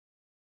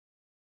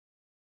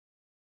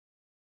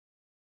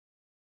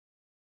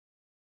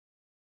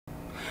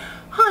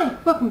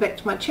welcome back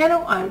to my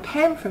channel. I'm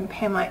Pam from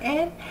Pam I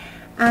Am,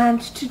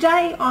 and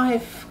today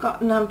I've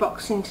got an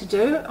unboxing to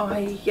do.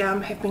 I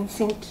have been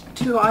sent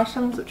 2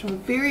 items which I'm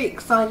very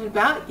excited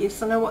about.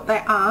 Yes, I know what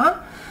they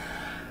are.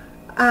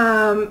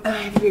 I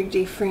have a very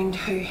dear friend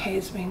who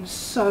has been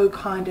so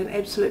kind and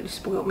absolutely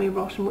spoilt me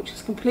rotten, which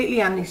is completely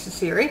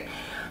unnecessary,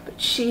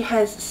 but she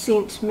has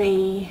sent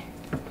me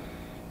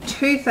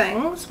 2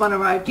 things. One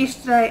arrived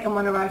yesterday and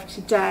one arrived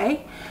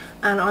today,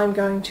 and I'm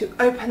going to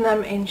open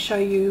them and show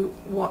you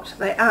what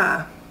they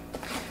are.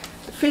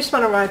 The first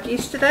one arrived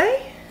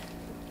yesterday,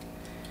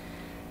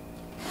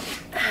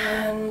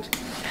 and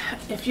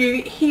if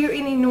you hear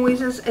any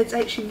noises, it's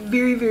actually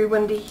very, very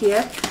windy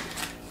here,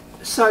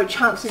 so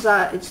chances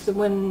are it's the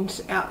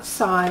wind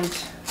outside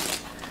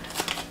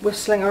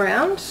whistling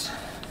around.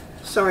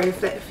 Sorry if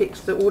that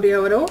affects the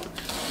audio at all.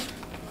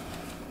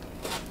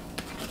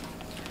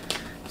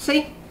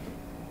 See?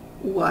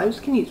 Wives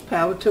can use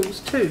power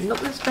tools too. Not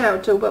this power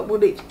tool, but we'll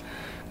let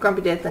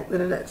Grumpy Dad think that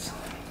it is.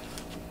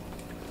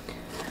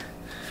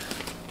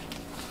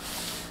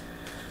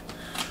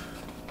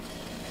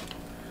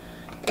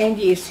 And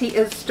yes, he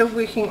is still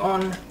working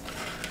on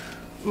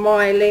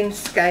my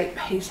landscape.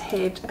 He's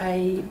had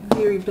a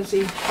very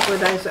busy couple of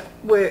days at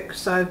work,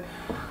 so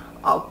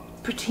I'll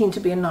pretend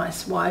to be a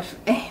nice wife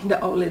and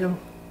I'll let him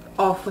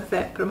off with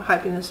that, but I'm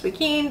hoping this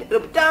weekend it'll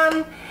be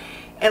done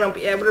and I'll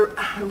be able to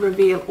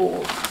reveal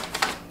all.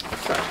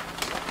 So,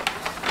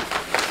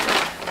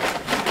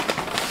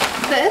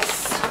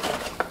 this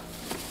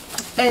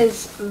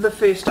is the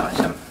first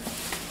item.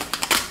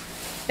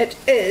 It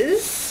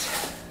is,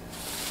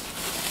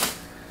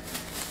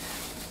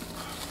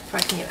 if I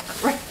can get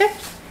it right,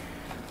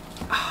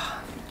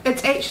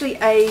 it's actually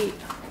a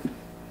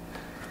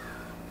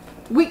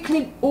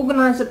weekly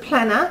organiser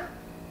planner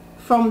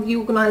from the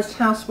Organised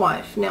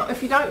Housewife. Now,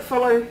 if you don't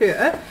follow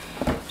her,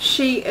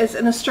 she is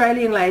an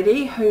Australian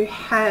lady who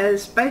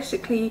has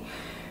basically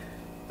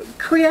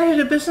created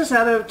a business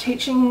out of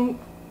teaching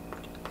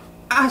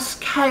us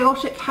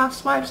chaotic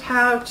housewives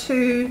how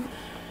to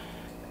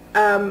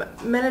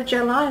manage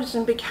our lives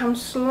and become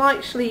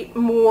slightly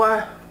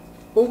more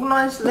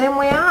organised than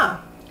we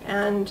are.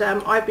 And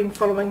I've been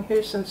following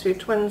her since her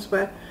twins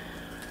were,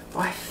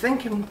 I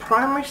think, in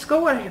primary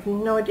school. I have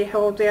no idea how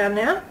old they are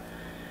now,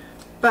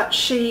 but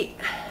she's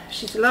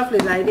a lovely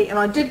lady, and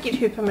I did get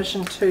her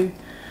permission to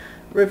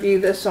review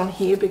this on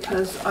here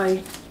because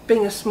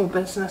being a small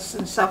business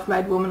and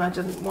self-made woman, I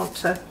didn't want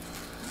to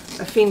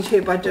offend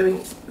her by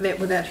doing that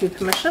without her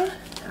permission.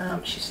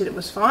 She said it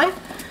was fine.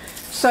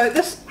 So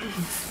this,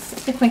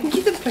 if I can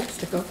get the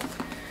plastic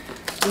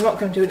off, I'm not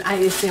going to do an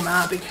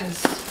ASMR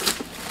because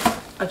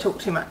I talk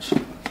too much.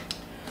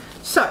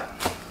 So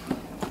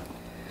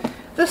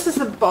this is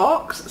the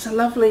box. It's a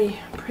lovely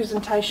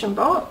presentation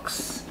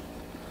box.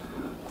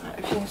 I don't know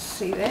if you can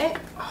see that.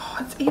 Oh,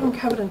 it's even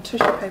covered in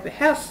tissue paper.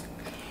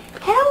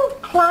 How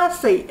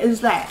classy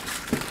is that?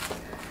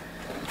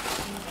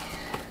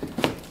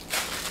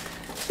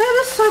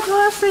 That is so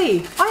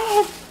classy.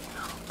 I'm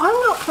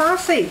not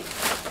classy.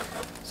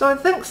 So I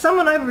think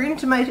someone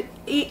overestimated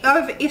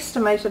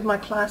my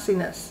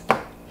classiness.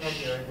 And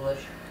your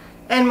English.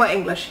 And my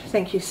English.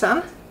 Thank you,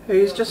 son,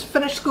 who's just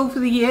finished school for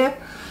the year.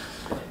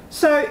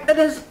 So it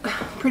is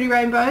pretty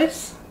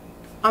rainbows.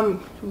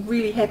 I'm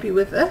really happy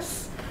with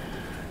this.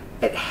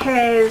 It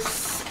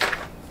has,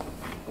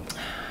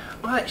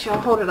 well, actually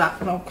I'll hold it up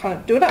and I'll kind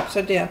of do it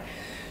upside down.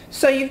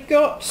 So you've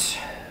got,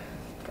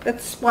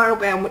 it's spiral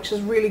bound, which is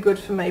really good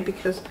for me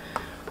because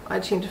I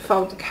tend to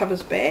fold the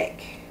covers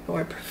back, or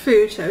I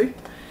prefer to.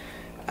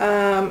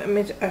 It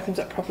means it opens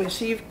up properly.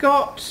 So you've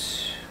got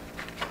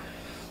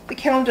the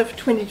calendar for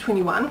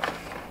 2021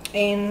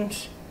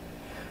 and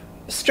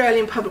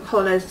Australian public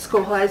holidays and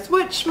school holidays,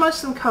 which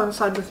most of them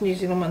coincide with New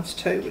Zealand ones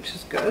too, which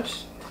is good.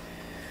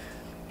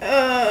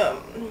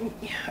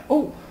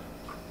 Oh,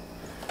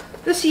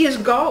 this year's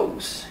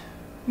goals: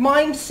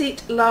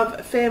 mindset,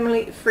 love,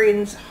 family,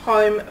 friends,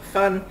 home,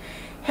 fun,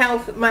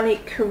 health, money,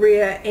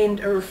 career,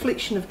 and a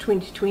reflection of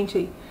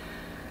 2020.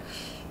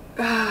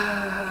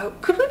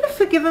 Could we be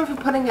forgiven for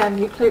putting our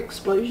nuclear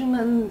explosion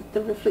in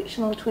the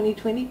reflection on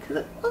 2020, because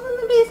it wasn't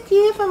the best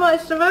year for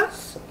most of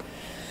us.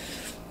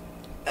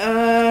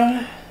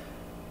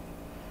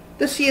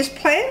 This year's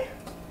plan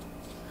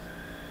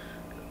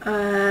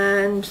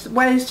and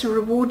ways to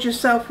reward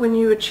yourself when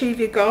you achieve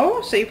your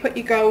goal. So you put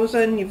your goals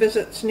in, your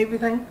visits and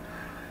everything,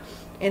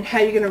 and how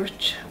you're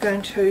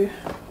going to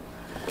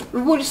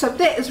reward yourself.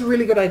 That is a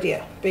really good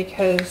idea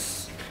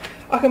because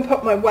I can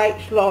put my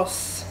weight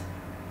loss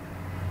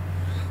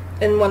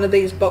in one of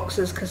these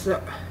boxes because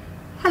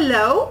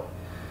hello,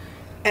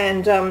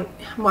 and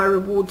my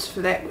rewards for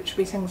that, which would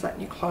be things like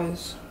new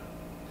clothes.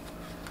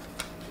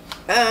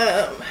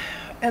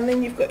 And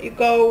then you've got your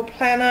goal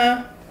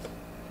planner.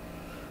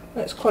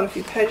 That's quite a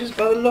few pages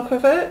by the look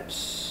of it.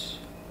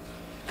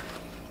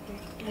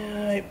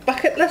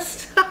 Bucket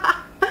list.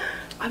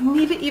 I've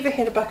never ever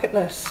had a bucket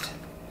list.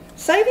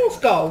 Savings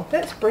goal.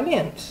 That's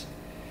brilliant.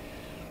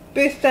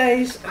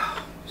 Birthdays.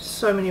 Oh,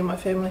 so many in my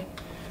family.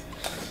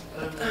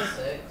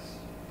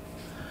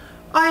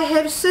 I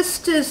have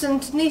sisters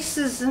and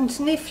nieces and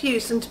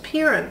nephews and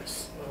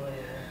parents. Oh,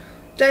 yeah.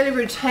 Daily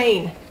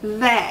routine.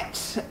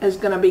 That is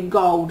going to be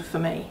gold for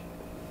me.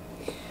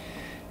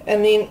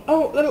 And then,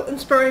 oh, little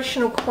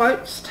inspirational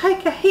quotes.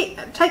 Take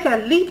a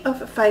leap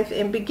of faith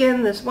and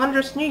begin this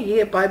wondrous new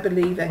year by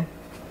believing.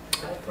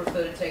 I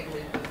prefer to take a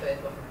leap of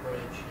faith off a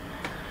bridge.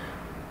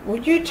 Well,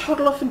 you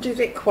toddle off and do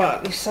that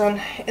quietly, son.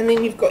 And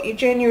then you've got your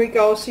January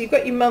goals. So you've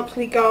got your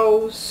monthly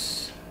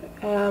goals.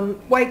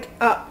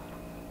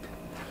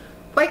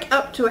 Wake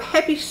up to a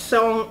happy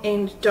song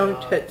and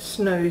don't hit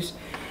snooze.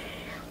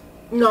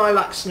 No, I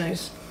like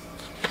snooze.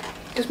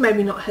 Just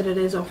maybe not hit it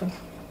as often.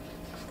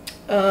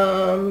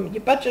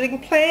 Your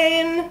budgeting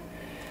plan.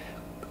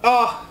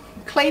 Oh,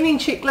 cleaning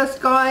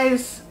checklist,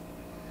 guys.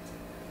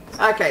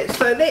 Okay,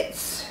 so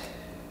that's,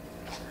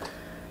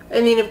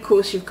 and then of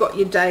course you've got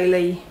your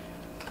daily,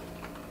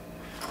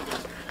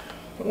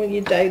 all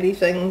your daily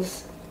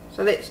things.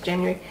 So that's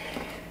January,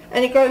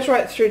 and it goes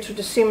right through to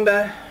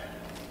December.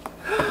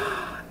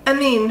 And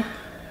then,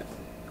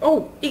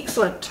 oh,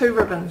 excellent, 2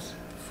 ribbons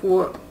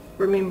for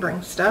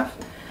remembering stuff,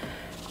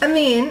 and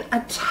then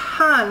a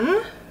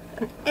ton,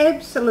 an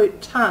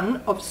absolute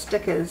ton of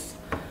stickers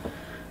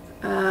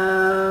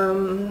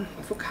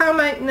for car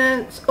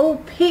maintenance, all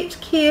pet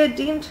care,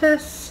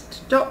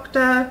 dentist,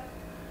 doctor,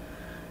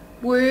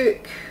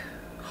 work,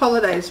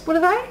 holidays. What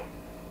are they?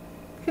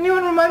 Can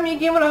anyone remind me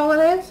again what a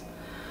holiday is?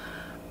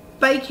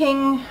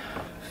 Baking,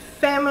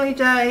 family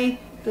day.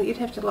 You'd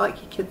have to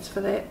like your kids for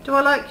that. Do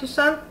I like your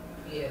son?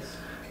 Yes.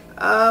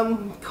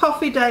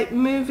 Coffee date,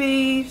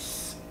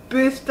 movies,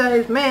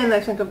 birthdays. Man, they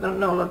think I've got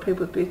know a lot of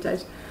people with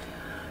birthdays.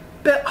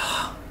 But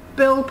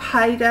bill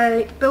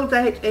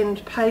date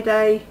and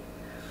payday.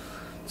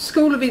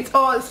 School events.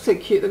 Oh, it's so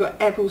cute. They've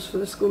got apples for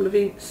the school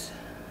events.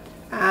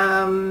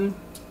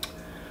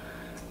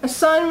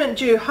 Assignment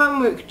due,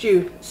 homework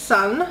due,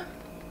 son.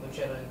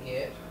 Which I don't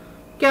get.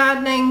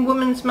 Gardening,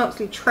 women's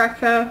monthly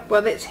tracker.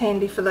 Well, that's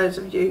handy for those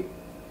of you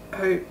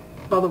who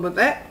bother with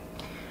that.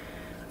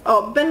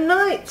 Oh, bin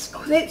nights.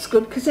 Oh, that's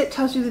good because that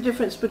tells you the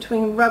difference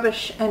between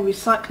rubbish and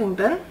recycling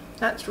bin.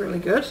 That's really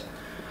good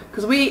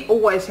because we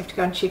always have to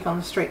go and check on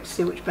the street to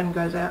see which bin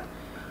goes out.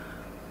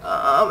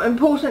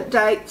 Important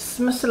dates,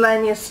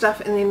 miscellaneous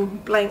stuff, and then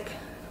blank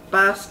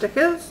bar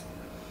stickers.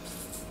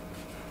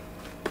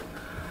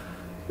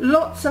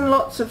 Lots and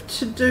lots of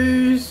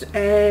to-dos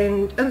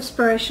and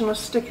inspirational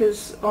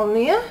stickers on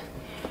there.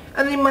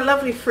 And then my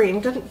lovely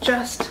friend didn't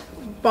just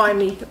buy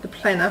me the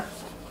planner,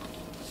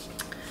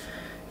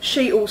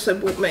 she also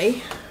bought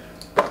me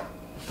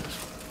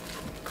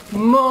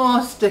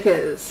more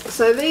stickers.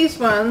 So these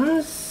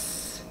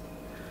ones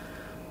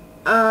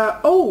are,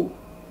 oh,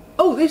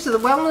 these are the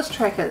wellness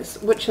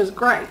trackers, which is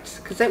great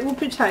because that will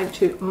pertain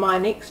to my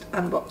next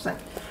unboxing.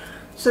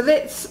 So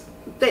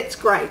that's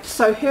great.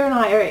 So her and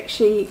I are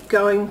actually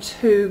going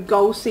to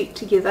goal set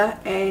together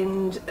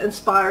and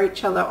inspire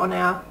each other on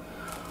our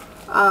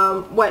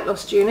weight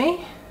loss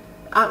journey,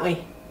 aren't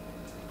we?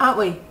 Aren't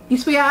we?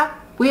 Yes, we are.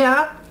 We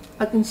are.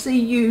 I can see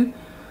you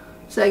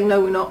saying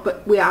no, we're not,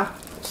 but we are.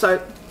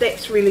 So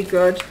that's really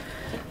good.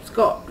 It's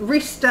got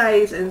rest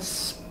days and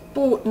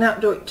sport and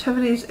outdoor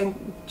activities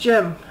and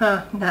gym.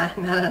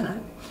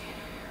 No.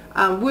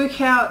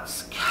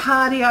 Workouts,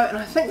 cardio, and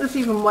I think there's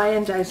even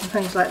weigh-in days and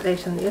things like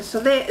that in there.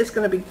 So that is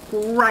going to be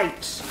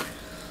great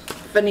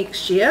for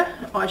next year.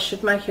 I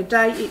should make a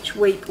day each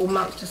week or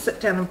month to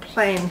sit down and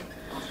plan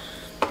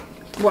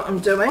what I'm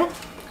doing.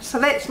 So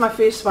that's my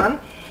first one,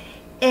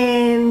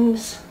 and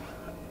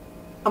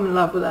I'm in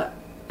love with it.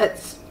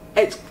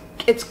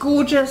 It's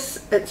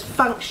gorgeous, it's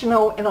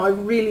functional, and I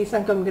really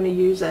think I'm going to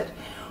use it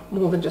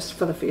more than just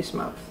for the first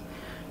month.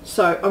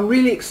 So I'm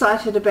really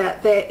excited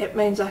about that. It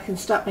means I can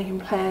start making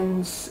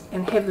plans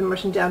and have them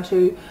written down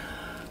for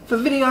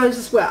videos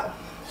as well.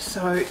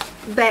 So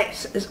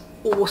that is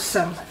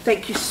awesome.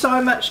 Thank you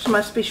so much to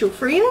my special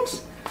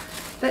friends.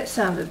 That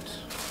sounded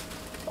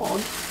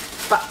odd,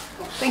 but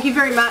thank you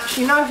very much.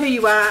 You know who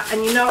you are,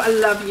 and you know I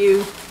love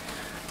you,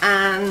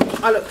 and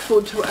I look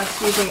forward to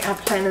us using our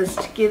planners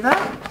together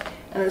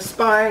and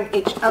inspiring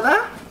each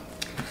other.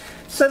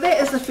 So that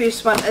is the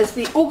first one, is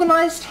the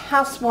Organised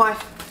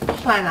Housewife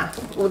Planner,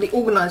 or the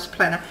Organised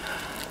Planner.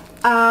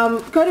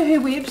 Go to her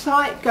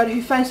website, go to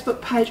her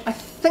Facebook page. I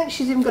think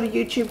she's even got a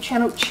YouTube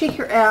channel. Check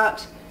her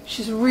out.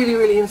 She's really,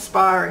 really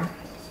inspiring.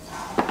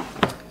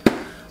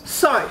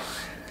 So,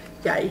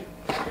 yay.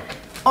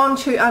 On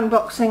to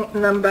unboxing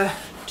number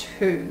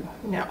 2.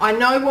 Now, I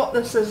know what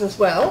this is as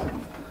well.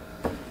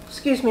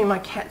 Excuse me, my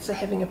cats are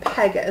having a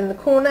pagger in the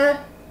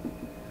corner.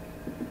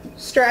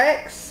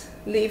 Strax,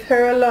 leave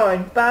her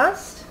alone.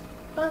 Bast,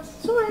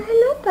 it's alright.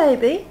 Hello,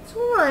 baby. It's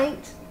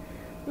alright.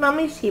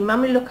 Mummy's here.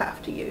 Mummy look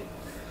after you.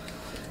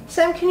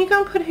 Sam, can you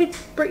go and put her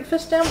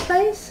breakfast down,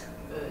 please?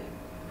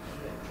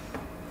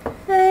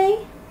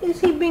 Hey, is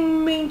he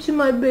being mean to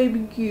my baby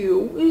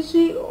girl? Is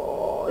he?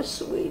 Oh,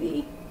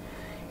 sweetie.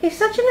 He's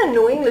such an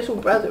annoying little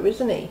brother,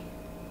 isn't he?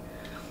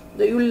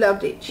 Do you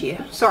love that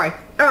chair? Sorry.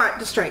 Alright,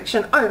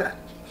 distraction over.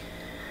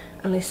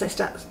 Unless they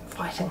start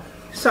fighting.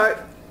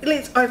 So,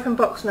 let's open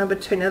box number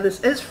 2. Now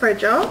this is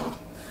fragile.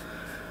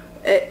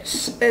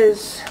 It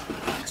is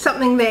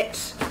something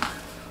that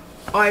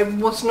I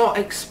was not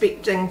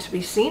expecting to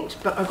be sent,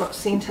 but I got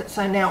sent it,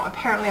 so now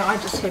apparently I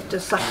just have to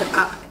suck it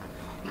up.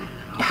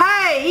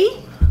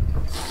 Hey!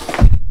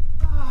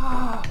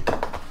 Oh,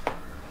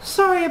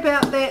 sorry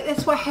about that.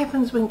 That's what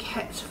happens when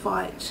cats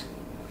fight.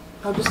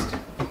 I'll just...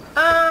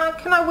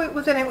 can I work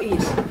with that?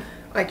 Yes,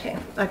 I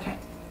can. Okay.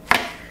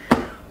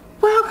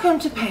 Welcome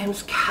to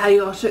Pam's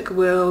chaotic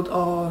world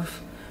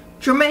of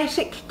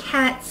dramatic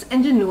cats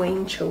and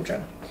annoying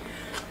children.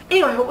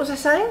 Anyway, what was I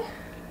saying?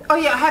 Oh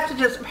yeah,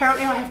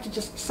 apparently I have to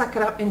just suck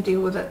it up and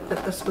deal with it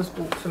that this was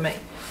bought for me.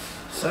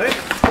 So,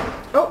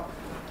 oh,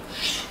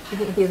 you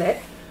didn't hear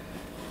that.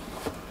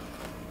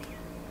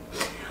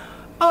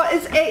 Oh,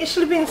 it's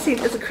actually been sent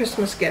as a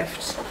Christmas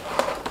gift.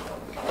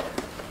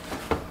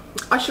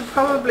 I should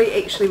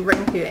probably actually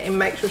ring her and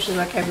make sure she's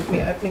okay with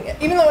me opening it,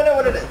 even though I know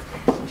what it is.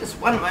 Just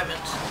one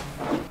moment.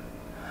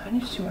 I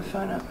need to turn my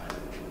phone up.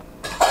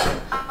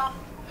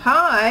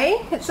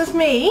 Hi, it's just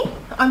me.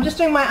 I'm just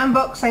doing my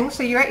unboxing,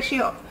 so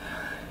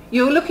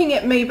you're looking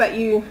at me, but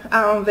you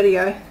are on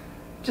video.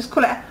 Just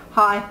call it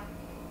hi.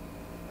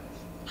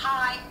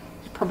 Hi.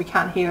 You probably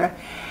can't hear her.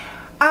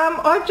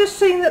 I've just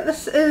seen that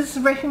this is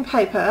wrapping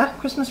paper,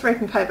 Christmas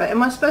wrapping paper.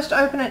 Am I supposed to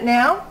open it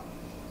now?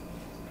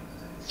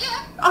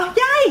 Yeah. Oh,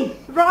 yay!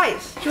 Right.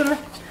 Do you wanna,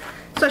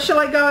 so shall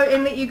I go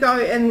and let you go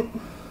and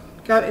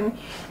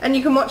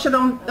you can watch it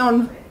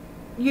on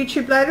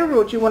YouTube later,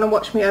 or do you want to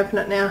watch me open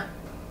it now?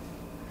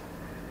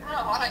 No,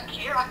 I don't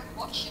care. I can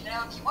watch you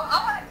now if you want.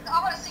 I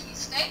want to see you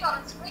stand on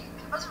it so we can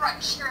commiserate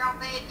and share our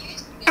bad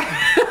news together.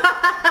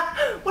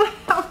 Well,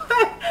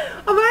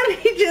 I've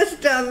only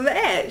just done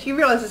that. You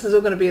realise this is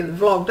all going to be in the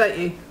vlog, don't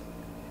you?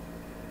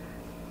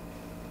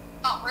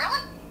 Oh,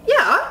 really?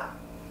 Yeah.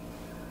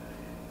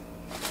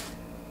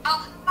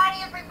 Oh,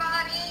 hi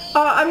everybody.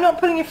 Oh, I'm not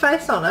putting your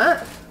face on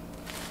it.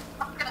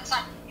 I'm going to say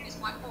use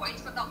my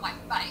voice, but not my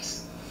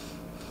face.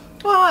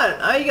 Well, I don't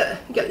know.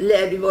 You got a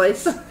lovely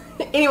voice.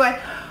 Anyway,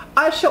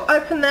 I shall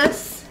open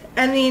this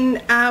and then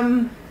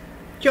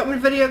do you want me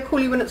to video call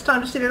you when it's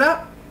time to set it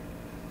up?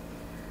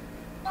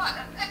 Well,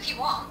 if you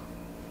want.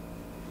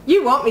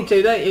 You want me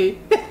to, don't you?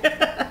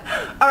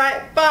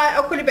 Alright, bye.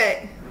 I'll call you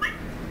back.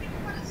 You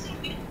want to see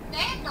me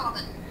stand on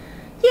it.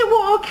 Yeah,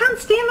 well, I can't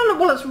stand on it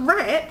while it's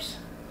wrapped.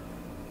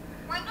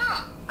 Why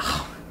not?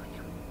 Oh,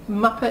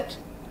 Muppet.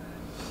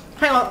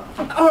 Hang on.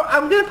 Oh,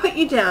 I'm going to put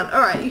you down.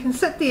 Alright, you can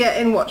sit there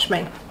and watch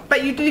me.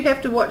 But you do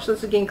have to watch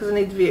this again because I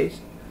need the views.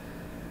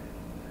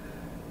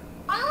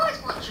 I always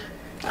watch it.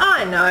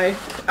 I know.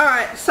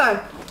 Alright, so.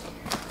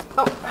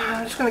 Oh,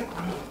 I'm just going to...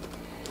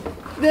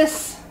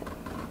 This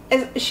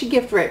is... She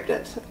gift wrapped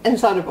it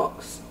inside a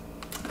box.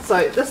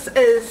 So this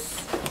is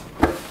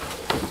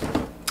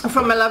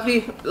from my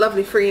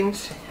lovely friend.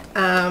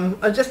 I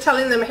was just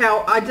telling them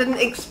how I didn't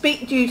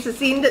expect you to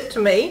send it to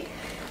me,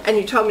 and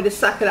you told me to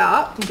suck it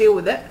up and deal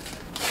with it.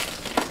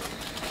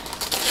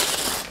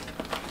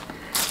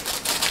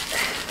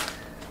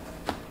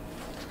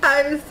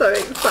 I'm so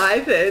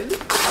excited.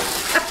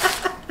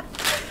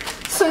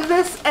 So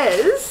this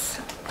is,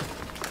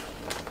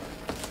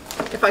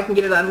 if I can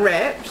get it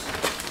unwrapped,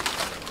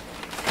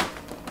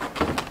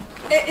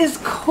 it is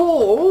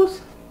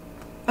called,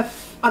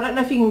 I don't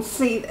know if you can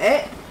see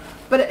that,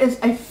 but it is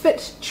a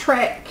Fit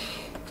Track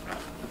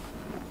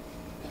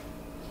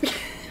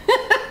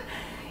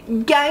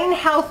Gain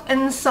Health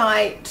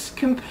Insight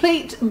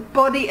Complete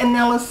Body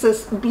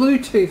Analysis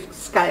Bluetooth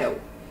Scale.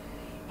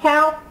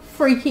 How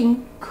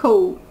freaking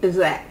cool is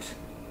that?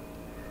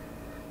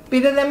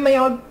 Better than my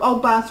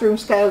old bathroom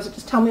scales that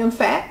just tell me I'm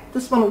fat.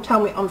 This one will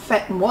tell me I'm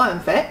fat and why I'm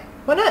fat.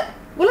 Won't it?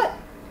 Will it?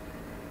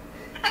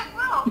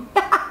 Well.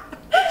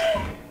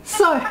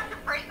 So,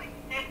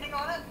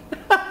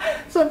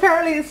 so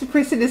apparently it's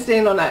depressing to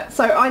stand on it.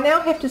 So I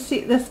now have to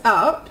set this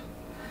up,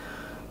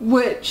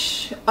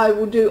 which I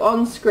will do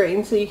on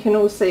screen so you can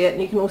all see it,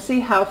 and you can all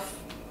see how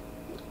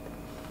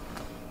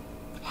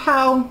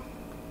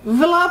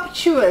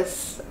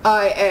voluptuous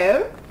I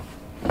am.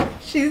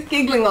 She's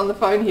giggling on the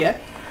phone here.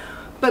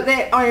 But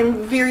that I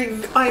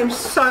am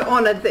so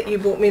honoured that you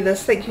bought me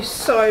this. Thank you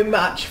so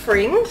much,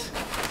 friend.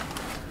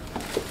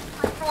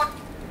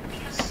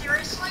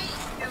 Seriously,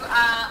 you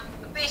are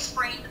the best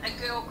friend a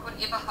girl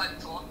could ever hope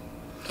for.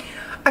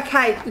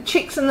 Okay, the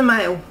check's in the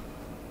mail.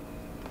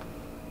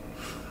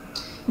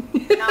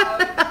 No.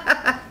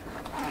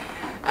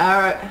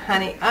 Alright,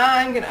 honey,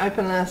 I'm going to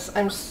open this.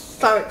 I'm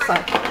so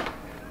excited.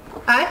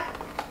 Hey?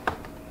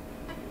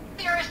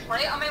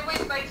 Seriously, I mean,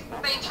 we've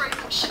both been through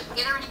some shit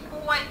together and you've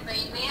always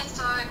been there,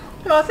 so...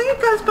 Well, I think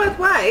it goes both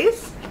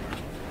ways.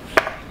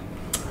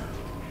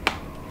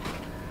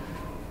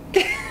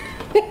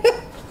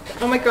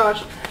 Oh my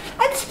gosh.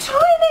 It's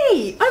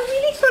tiny! I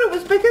really thought it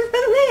was bigger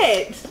than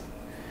that.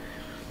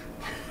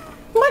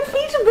 My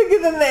feet are bigger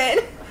than that.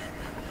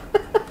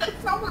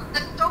 It's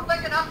not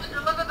big enough to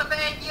deliver the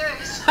bad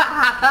news.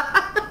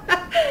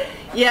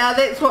 Yeah,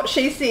 that's what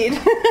she said.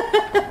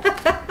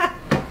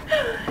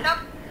 Nope,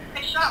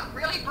 it's sharp,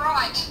 really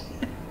bright.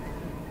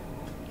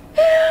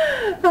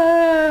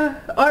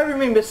 I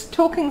remember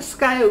talking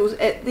scales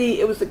at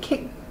it was the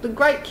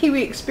Great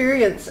Kiwi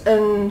Experience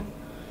in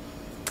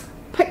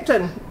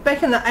Picton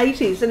back in the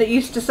 80s, and it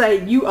used to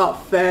say, "You are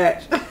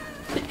fat."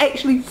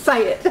 Actually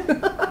say it.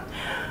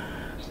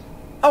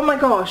 Oh my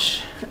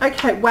gosh.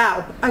 Okay,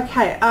 wow.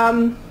 Okay,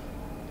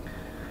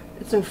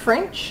 it's in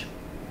French.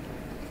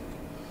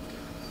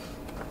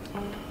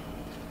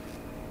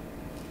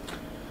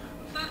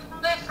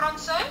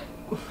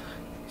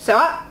 So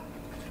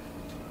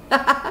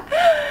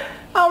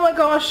oh my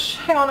gosh,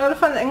 hang on, I gotta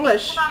find the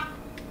English. I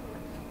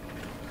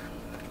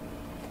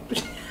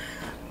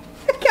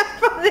can't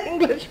find the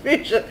English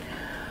version.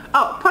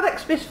 Oh, product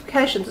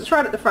specifications, it's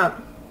right at the front.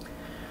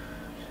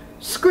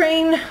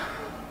 Screen,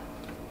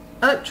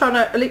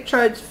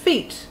 electrodes,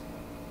 feet,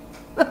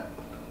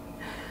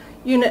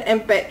 unit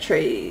and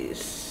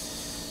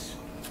batteries.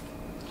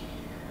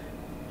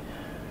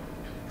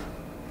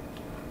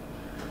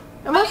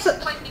 And what's it?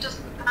 Basically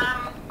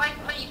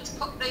you just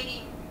put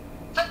the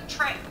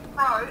FitTrack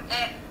Pro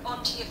app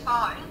onto your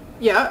phone.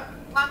 Yeah.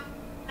 Once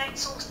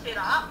that's all set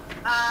up,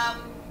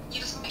 you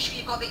just make sure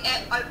you've got the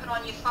app open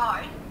on your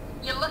phone.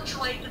 You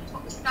literally just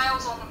put the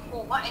scales on the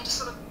floor and just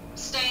sort of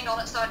stand on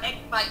it so it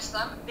activates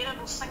them. Then it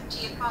will sync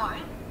to your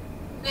phone.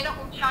 Then it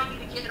will tell you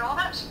to get on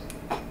it.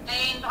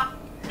 And I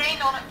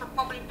stand on it for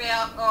probably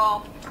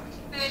about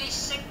 30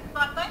 seconds,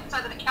 I think,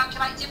 so that it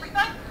calculates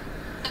everything.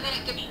 And then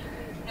it gives you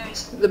the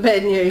news. The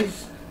bad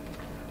news.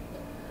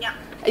 Yeah.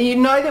 You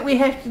know that we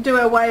have to do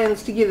our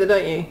weigh-ins together,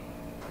 don't you?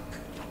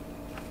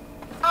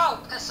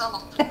 Oh, piss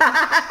off.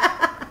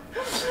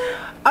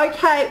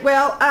 Okay,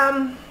 well,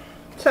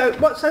 so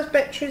what size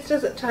batteries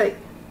does it take?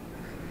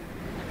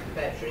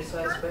 Battery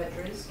size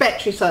batteries?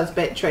 Battery size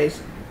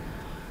batteries.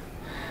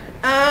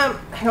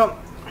 Hang on.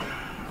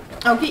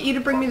 I'll get you to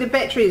bring me the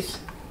batteries.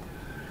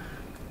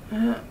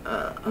 Oh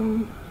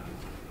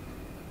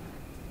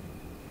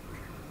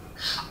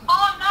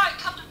no,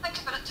 come to think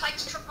of it, it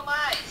takes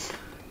AAAs.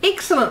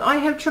 Excellent, I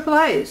have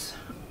AAAs.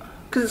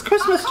 Because it's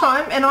Christmas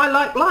time and I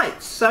like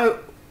lights. So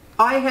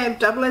I have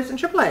AAAs and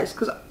AAAs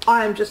because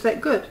I am just that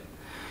good.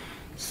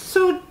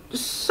 So,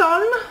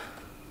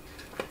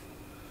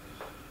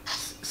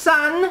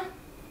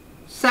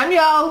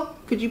 Samuel,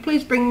 could you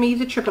please bring me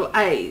the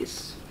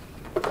AAAs?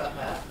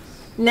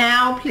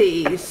 Now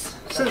please.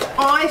 Since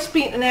I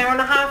spent an hour and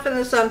a half in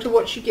the sun to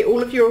watch you get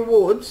all of your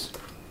awards.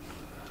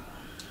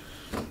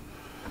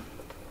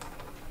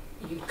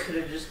 You could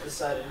have just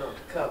decided not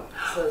to come.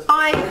 So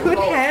I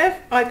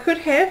could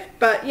have,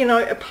 but you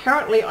know,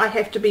 apparently I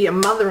have to be a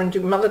mother and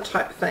do mother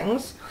type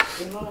things.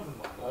 You're not a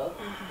mother.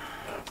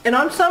 And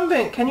I'm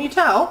sunburnt, can you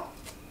tell?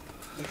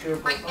 You sure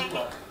about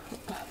sunlight?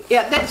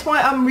 Yeah, that's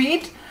why I'm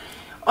red.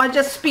 My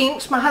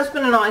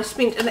husband and I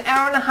spent an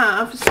hour and a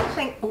half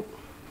sitting,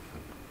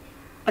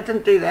 I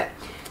didn't do that,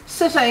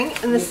 sitting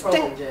in the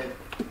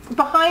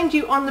behind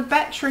you on the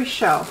battery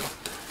shelf,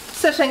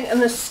 sitting in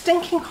the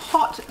stinking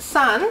hot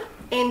sun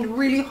and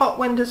really hot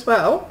wind as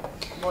well.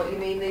 What, you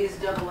mean these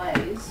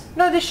AAAs?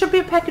 No, there should be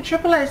a pack of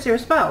AAAs there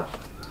as well.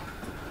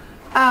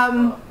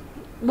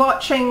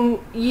 Watching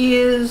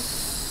years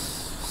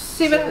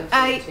 7,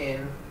 8,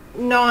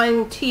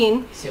 9,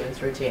 10. 7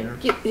 through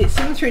 10.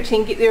 7 through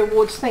 10 get their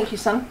awards, thank you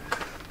son.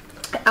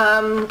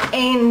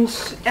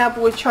 And our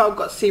boy child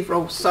got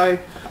several, so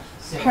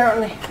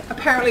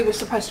apparently we're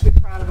supposed to be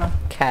proud of him.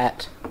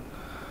 Cat.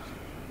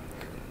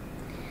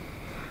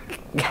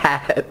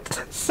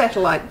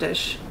 Satellite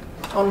dish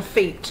on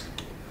feet.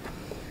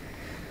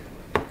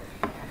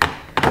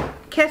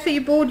 Kathy,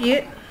 you bored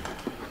yet?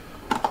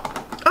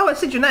 Oh, I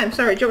said your name,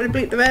 sorry, do you want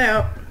me to bleep that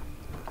out?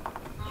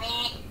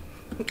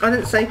 I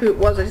didn't say who it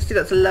was, I just said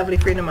it's a lovely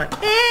friend of mine.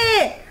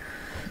 Eh!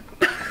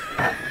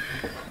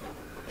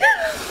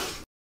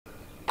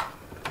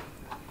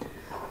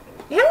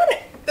 How on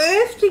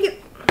earth do you get...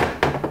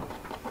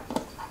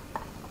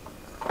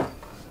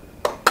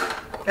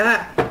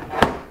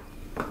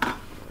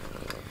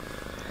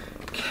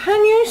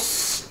 Can you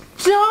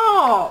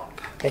stop?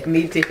 I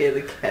need to hear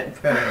the cat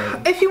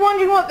purring. If you're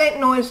wondering what that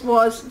noise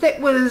was, that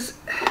was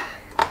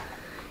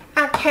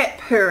our cat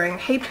purring.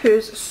 He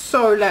purrs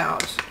so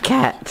loud.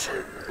 Cat.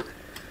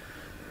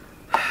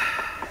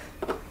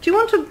 Do you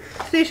want a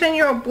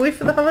 13-year-old boy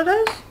for the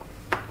holidays?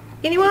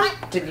 Anyone?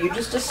 Did you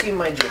just assume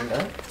my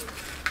gender?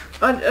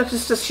 I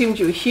just assumed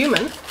you were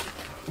human.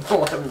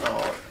 No, I'm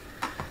not.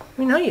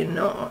 We know you're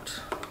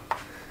not.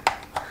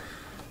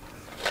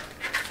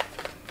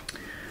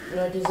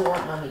 No, does it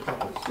want mummy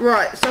toys?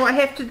 Right, so I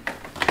have to...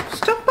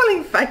 Stop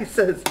pulling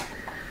faces.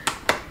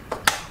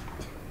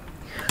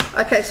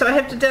 Okay, so I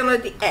have to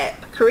download the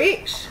app,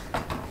 correct?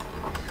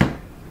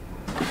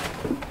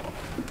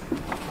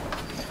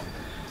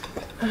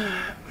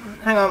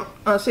 Hang on,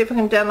 I'll see if I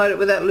can download it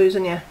without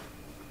losing you.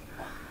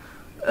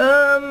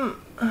 I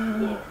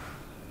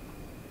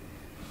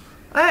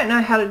don't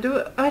know how to do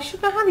it. I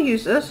should know how to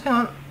use this. Hang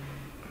on.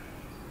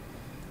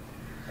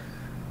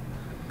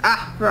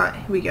 Ah, right,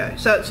 here we go.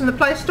 So it's in the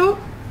Play Store?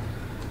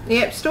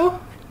 The App Store?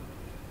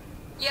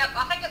 Yep,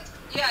 I think it's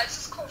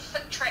just called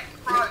FitTrack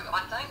Pro,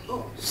 I think.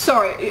 Oh,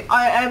 Sorry,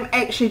 I am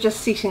actually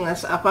just setting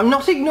this up. I'm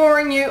not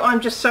ignoring you, I'm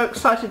just so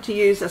excited to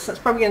use this. It's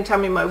probably going to tell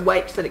me my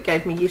weight that it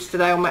gave me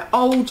yesterday on my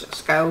old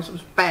scales. It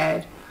was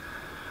bad.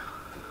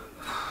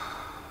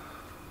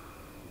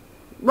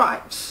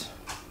 Right.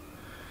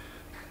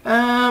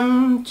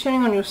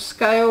 Turning on your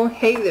scale.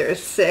 Hey there,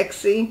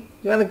 sexy.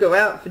 You want to go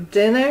out for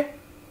dinner?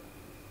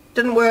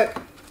 Didn't work.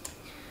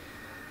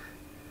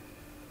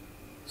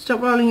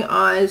 Stop rolling your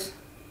eyes.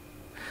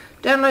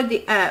 Download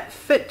the app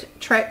Fit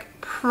Track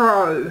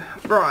Pro.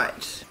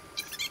 Right.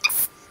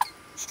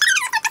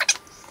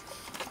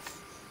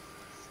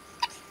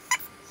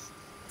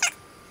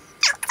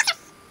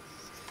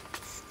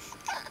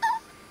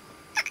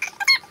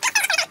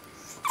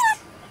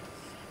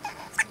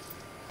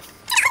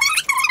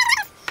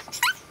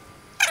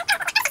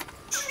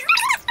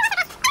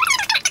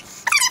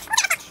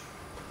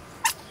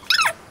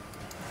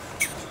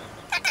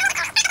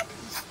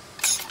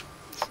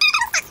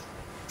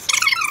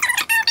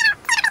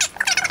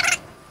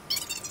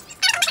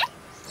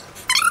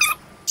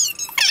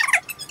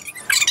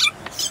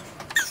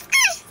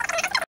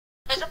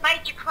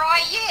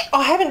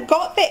 I haven't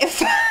got that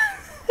far.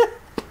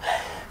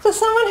 For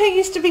someone who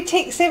used to be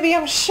tech savvy,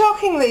 I'm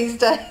shocking these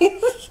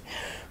days.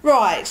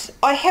 Right,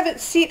 I have it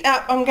set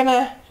up. I've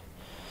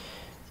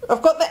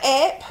got the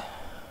app.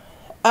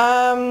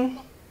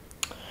 Hang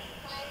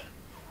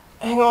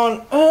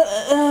on.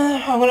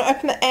 I'm going to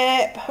open the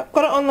app. I've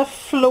got it on the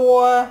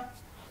floor.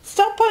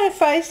 Stop putting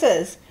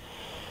faces.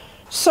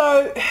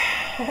 So,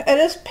 it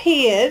is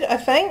paired, I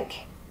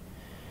think.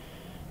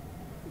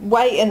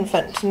 Way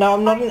infant. No,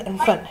 I'm not an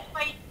infant.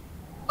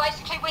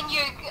 Basically, when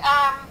you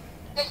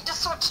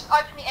just sort of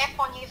open the app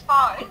on your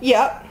phone.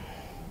 Yep.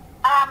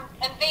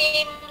 And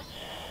then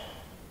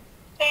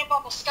stand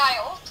on the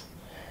scales,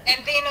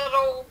 and then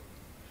it'll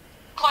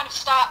kind of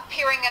start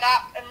pairing it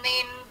up, and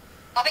then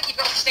I think you've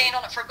got to stand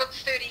on it for a good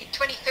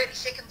 20, 30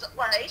 seconds at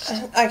least.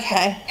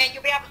 Okay. And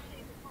you'll be able to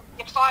see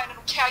your phone, and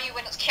it'll tell you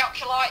when it's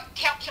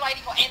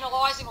calculating or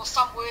analysing or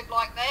some word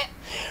like that.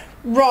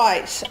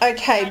 Right,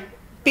 okay.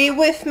 Bear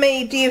with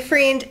me, dear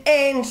friend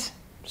and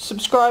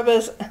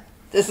subscribers.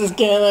 This is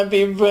gonna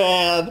be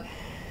bad.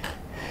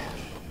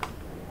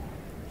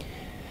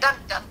 Dun,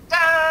 dun,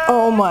 dun.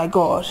 Oh my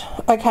god.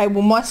 Okay,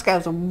 well my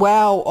scales are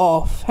well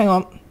off. Hang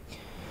on.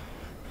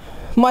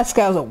 My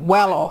scales are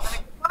well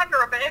off. Under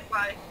a bad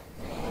way.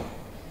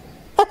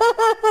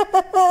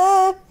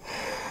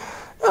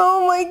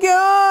 Oh my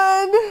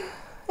god.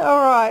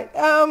 Alright,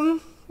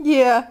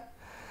 yeah.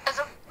 Is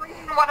it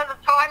one at a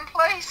time,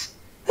 please?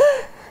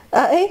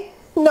 Eh?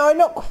 No,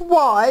 not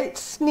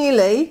quite.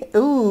 Nearly.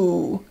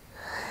 Ooh.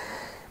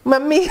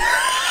 Mummy.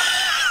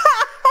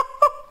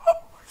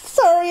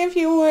 Sorry if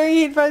you're wearing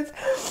headphones.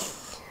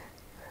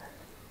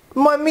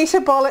 My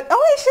metabolic...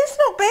 Oh, actually, it's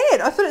not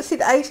bad. I thought it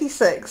said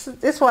 86.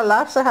 That's why I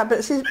laughed so hard. But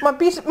it says my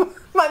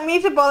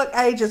metabolic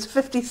age is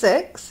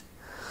 56.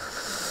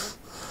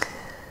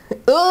 Ooh.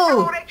 How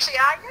old actually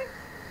are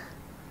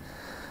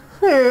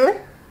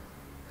you?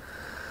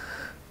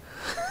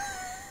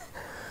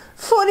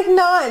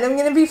 49. I'm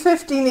going to be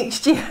 50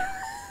 next year.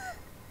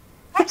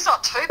 That's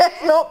not too bad.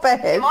 That's not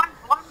bad.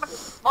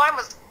 Mine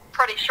was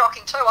pretty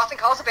shocking too. I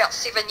think I was about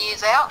 7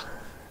 years out.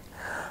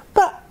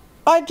 But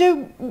I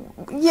do,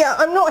 yeah,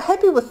 I'm not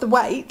happy with the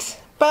weight.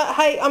 But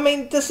hey, I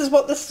mean, this is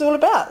what this is all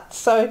about.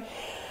 So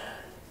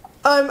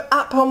I'm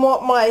up on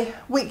what my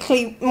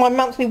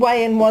monthly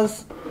weigh-in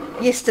was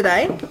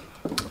yesterday.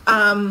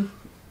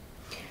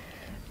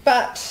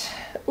 But,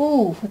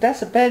 ooh,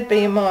 that's a bad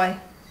BMI.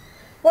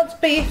 What's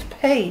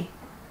BFP?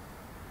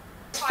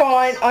 It's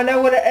fine, I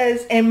know what it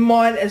is, and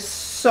mine is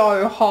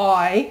so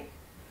high.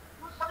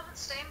 What does it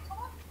stand for?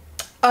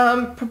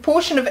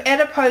 Proportion of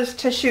adipose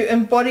tissue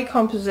in body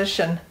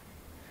composition.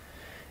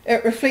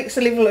 It reflects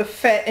the level of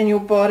fat in your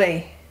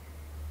body.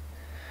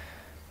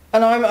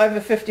 And I'm over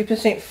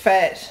 50%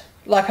 fat.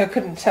 Like I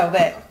couldn't tell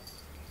that.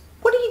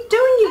 What are you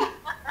doing, you...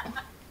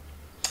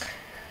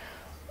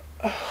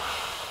 I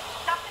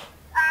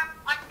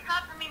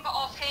can't remember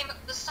offhand, but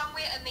there's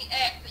somewhere in the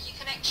app that you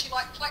can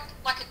actually click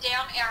like a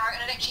down arrow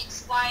and it actually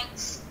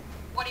explains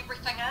what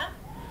everything is.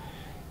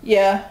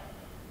 Yeah.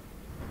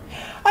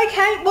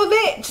 Okay, well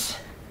that's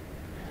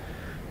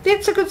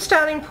a good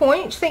starting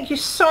point. Thank you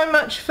so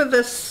much for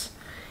this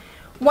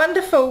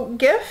wonderful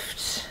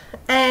gift.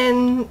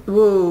 And,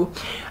 woo.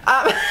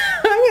 I'm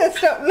going to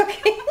stop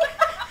looking.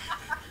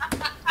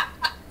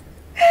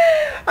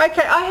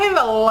 Okay, I have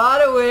a lot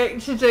of work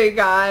to do,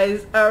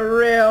 guys. A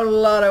real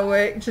lot of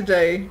work to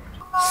do.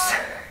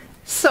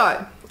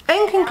 So,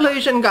 in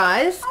conclusion,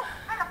 guys,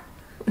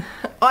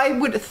 I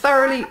would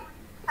thoroughly...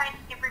 Thank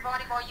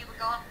everybody while you were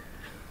gone.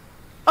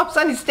 I was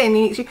only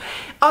standing next to you.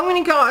 I'm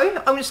going to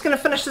go. I'm just going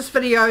to finish this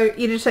video, edit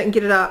it and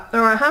get it up.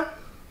 Alright, huh?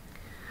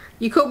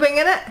 You cool being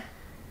in it?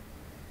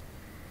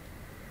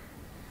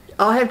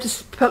 I'll have to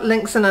put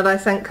links in it, I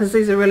think, because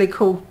these are really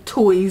cool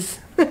toys.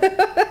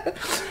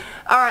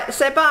 Alright,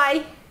 so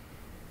bye.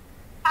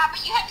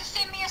 But you have to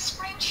send me a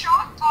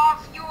screenshot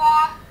of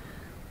your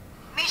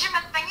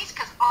measurement thingies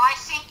because I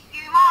sent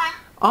you mine.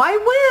 I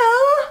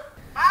will.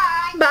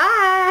 Bye.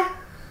 Bye.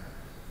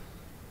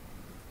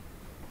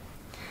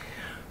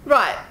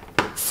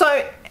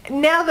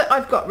 now that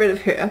I've got rid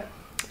of her,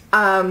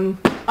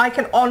 I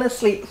can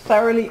honestly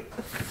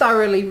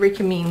thoroughly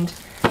recommend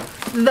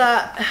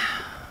the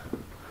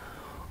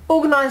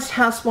Organised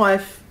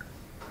Housewife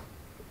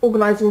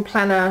Organising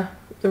Planner.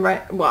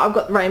 Well, I've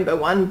got the rainbow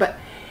one, but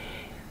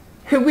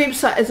her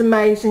website is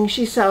amazing.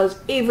 She sells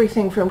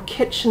everything from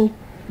kitchen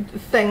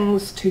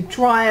things to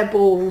dryer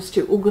balls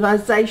to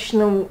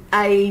organisational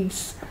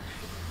aids,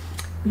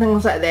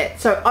 things like that.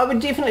 So I would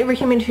definitely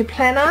recommend her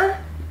planner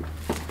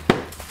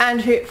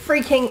and her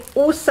freaking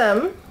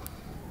awesome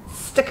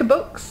sticker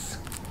books,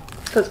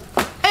 because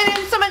I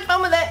had so much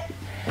fun with that.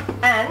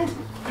 And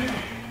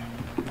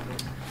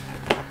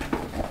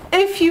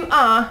if you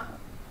are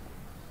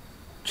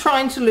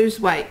trying to lose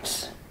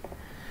weight,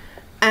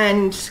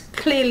 and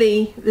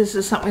clearly this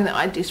is something that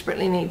I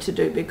desperately need to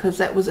do, because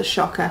that was a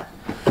shocker.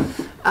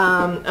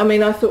 I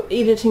mean, I thought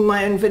editing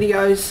my own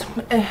videos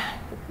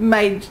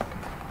made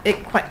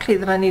it quite clear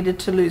that I needed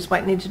to lose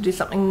weight, needed to do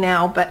something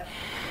now, but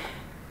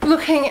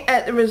looking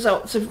at the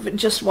results of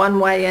just one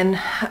weigh in,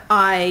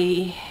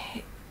 I'm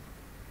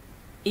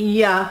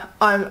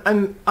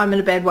in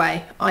a bad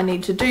way. I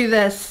need to do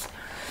this.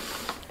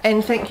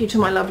 And thank you to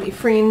my lovely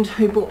friend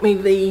who bought me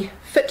the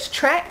Fit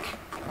Track.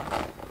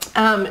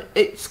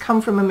 It's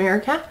come from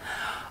America.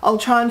 I'll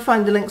try and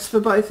find the links for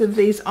both of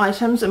these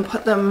items and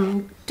put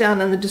them down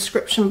in the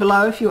description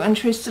below if you're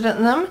interested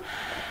in them.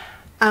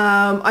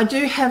 I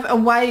do have a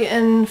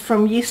weigh-in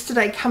from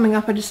yesterday coming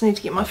up. I just need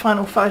to get my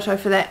final photo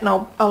for that, and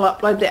I'll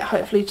upload that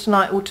hopefully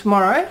tonight or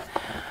tomorrow.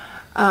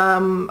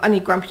 I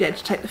need Grumpy Dad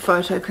to take the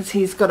photo because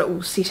he's got it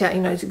all set out. He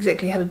knows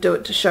exactly how to do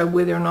it to show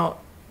whether or not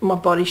my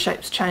body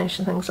shape's changed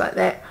and things like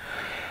that.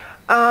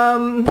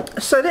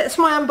 So that's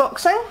my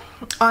unboxing.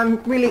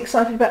 I'm really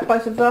excited about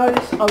both of those.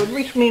 I would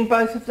recommend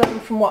both of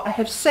them from what I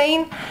have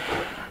seen.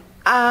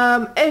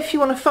 If you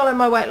want to follow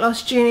my weight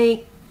loss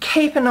journey,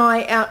 keep an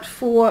eye out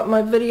for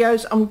my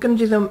videos. I'm going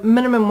to do them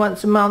minimum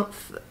once a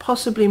month,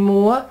 possibly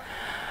more.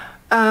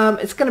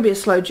 It's going to be a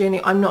slow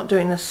journey. I'm not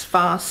doing this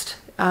fast.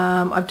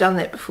 I've done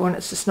that before and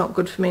it's just not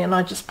good for me, and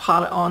I just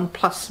pile it on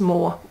plus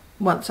more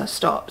once I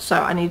stop. So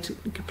I need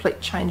a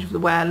complete change of the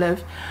way I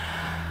live.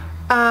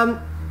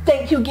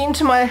 Thank you again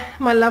to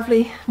my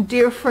lovely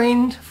dear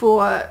friend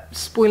for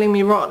spoiling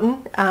me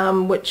rotten,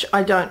 which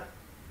I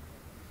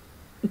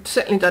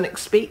certainly don't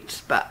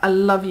expect, but I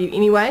love you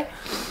anyway.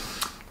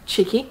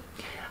 Cheeky.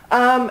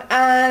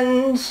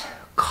 And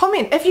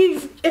comment if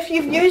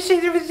you've used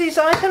either of these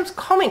items.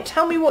 Comment,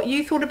 tell me what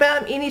you thought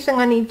about them, anything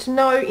I need to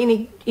know,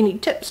 any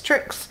tips,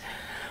 tricks,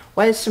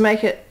 ways to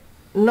make it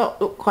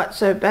not look quite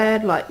so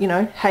bad, like, you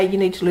know, hey, you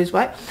need to lose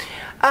weight.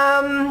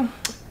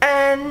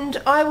 And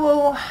I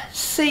will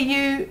see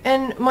you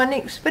in my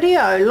next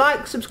video.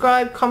 Like,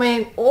 subscribe,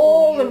 comment,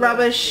 all the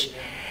rubbish,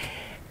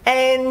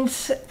 and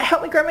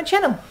help me grow my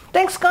channel.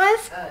 Thanks,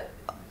 guys.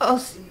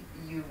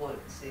 You won't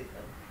see them.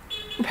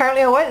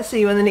 Apparently I won't see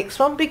you in the next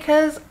one,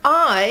 because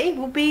I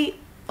will be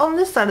on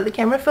this side of the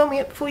camera filming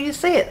it before you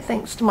see it,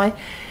 thanks to my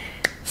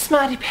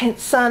smarty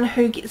pants son,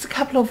 who gets a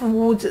couple of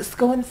awards at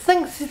school and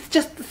thinks he's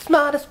just the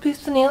smartest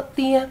person out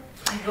there.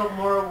 I got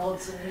more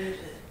awards than you did.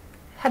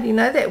 How do you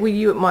know that? Were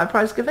you at my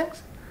prize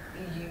givings?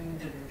 You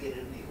didn't get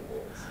any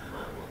awards.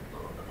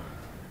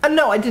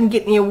 No, I didn't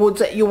get any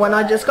awards at your one.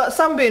 I just got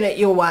sunburn at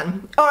your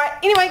one. Alright,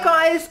 anyway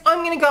guys, I'm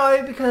going to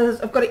go because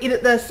I've got to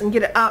edit this and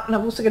get it up, and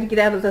I've also got to get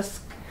out of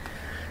this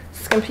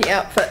skimpy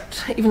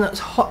outfit, even though it's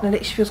hot and it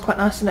actually feels quite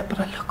nice in it, but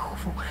I look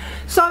awful.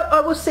 So I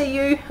will see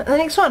you in the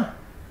next one.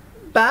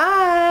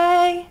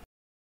 Bye!